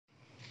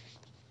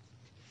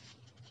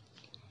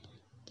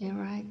The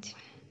right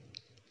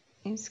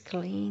is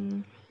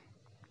clean,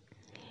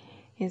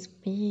 is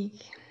big,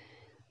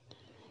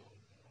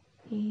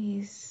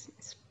 is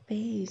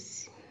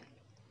space,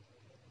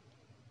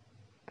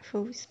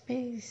 full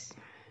space.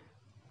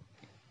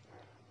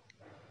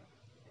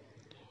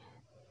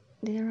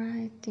 The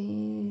right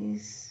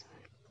is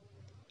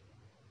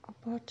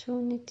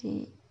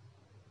opportunity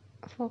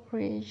for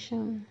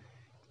creation,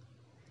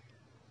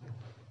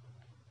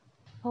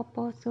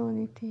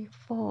 opportunity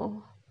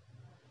for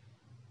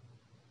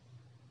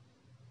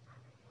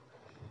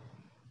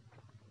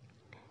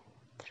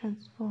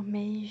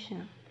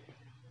transformation.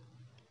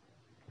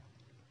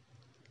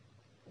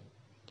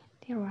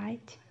 The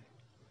right,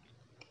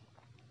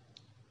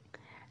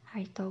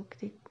 I took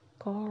the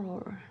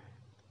color.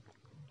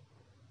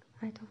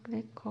 I took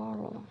the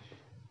color.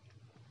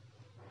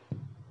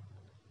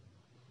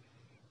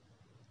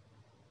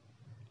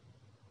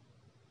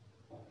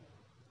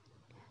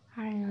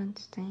 I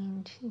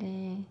understand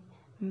the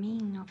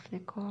meaning of the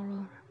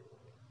color.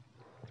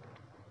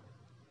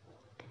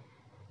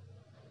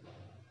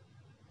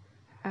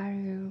 Are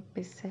you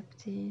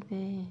percepting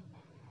the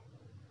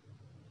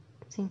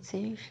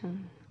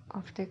sensation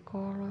of the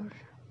color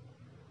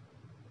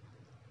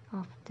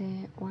of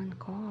the one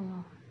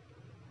color?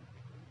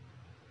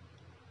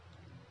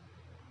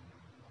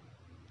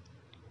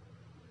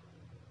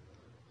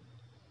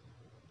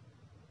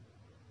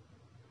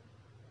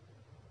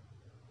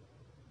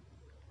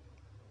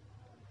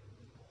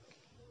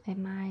 The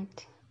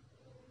mind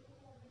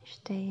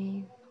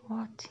stay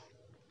what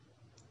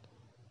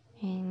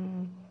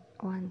in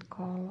one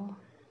color.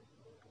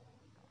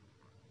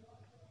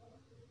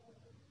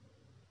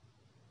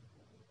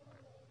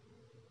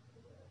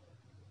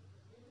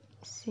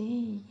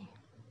 See,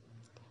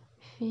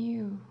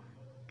 feel,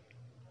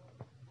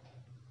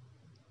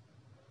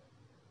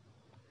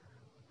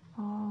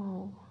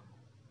 fall,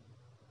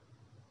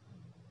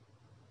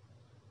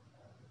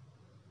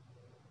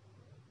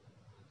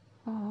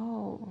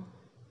 fall.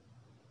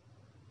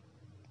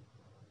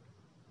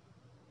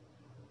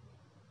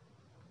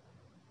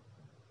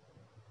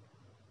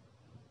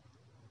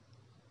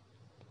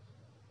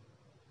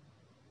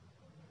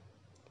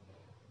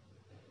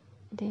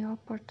 The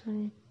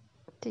opportunity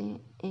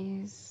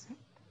is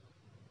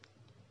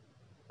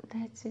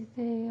that's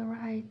the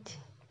right,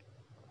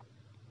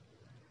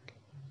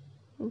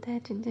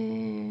 that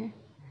the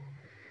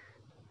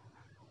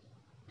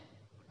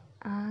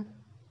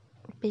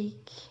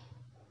big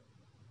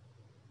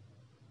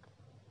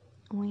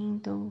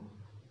window,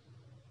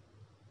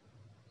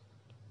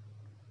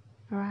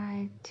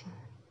 right,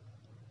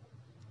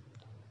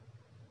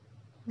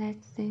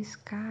 that's the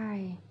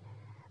sky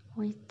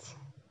with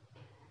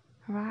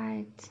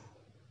right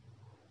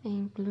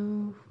and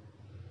blue,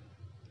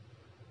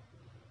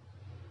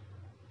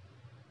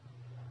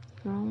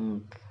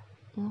 long,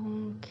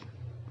 long,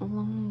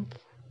 long.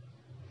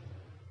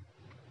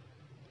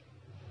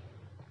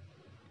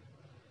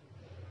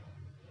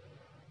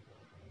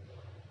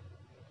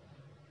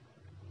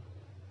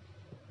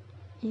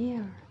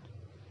 Here,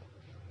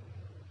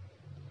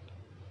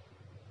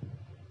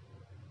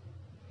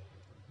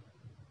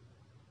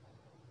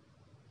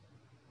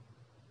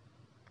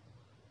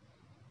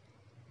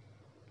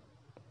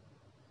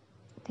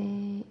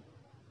 the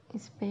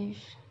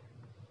space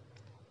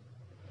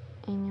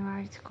in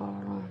white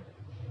color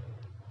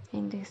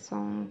in the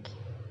song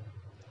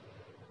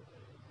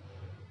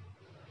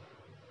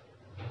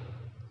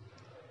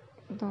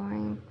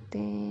doing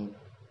the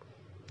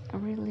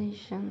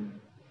relation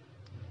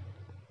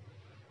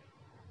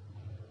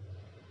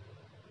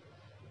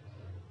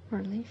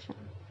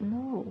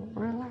no,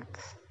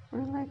 relax,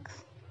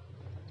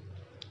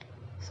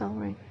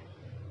 sorry.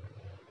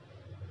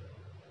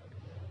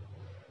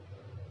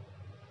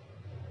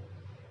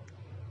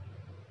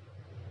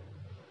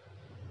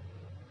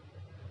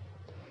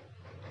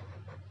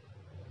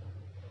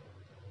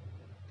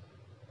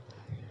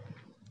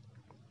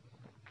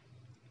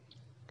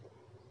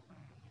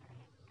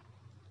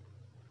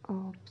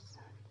 Oops,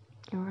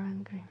 you're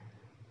angry.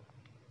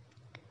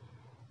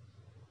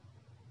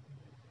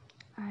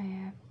 I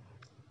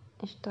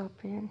have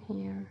stopped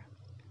here.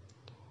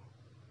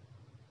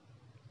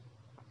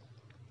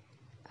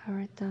 I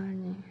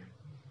return.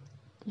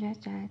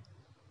 Jet.